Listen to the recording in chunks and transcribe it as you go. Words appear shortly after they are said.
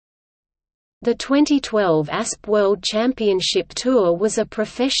The 2012 ASP World Championship Tour was a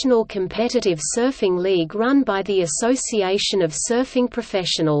professional competitive surfing league run by the Association of Surfing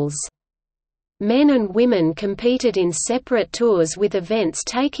Professionals. Men and women competed in separate tours with events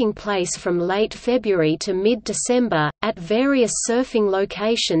taking place from late February to mid-December, at various surfing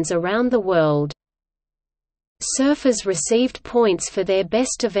locations around the world. Surfers received points for their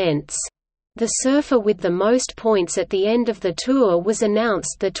best events. The surfer with the most points at the end of the tour was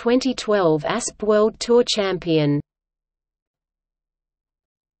announced the 2012 ASP World Tour champion.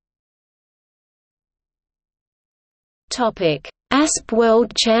 ASP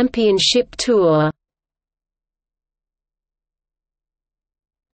World Championship Tour.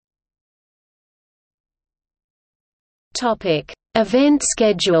 Event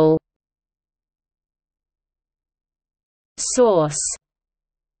schedule. Source.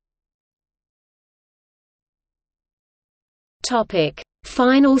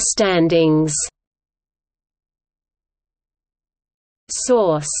 Final standings.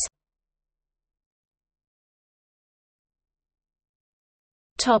 Source.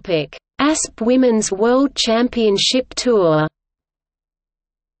 ASP Women's World Championship Tour.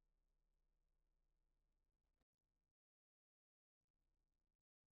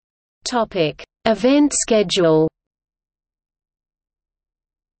 Event schedule.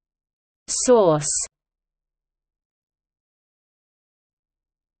 Source.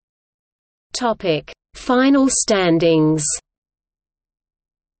 Final standings.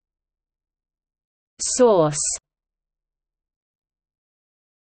 Source.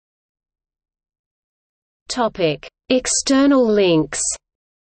 External links.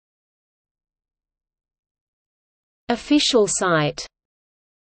 Official site.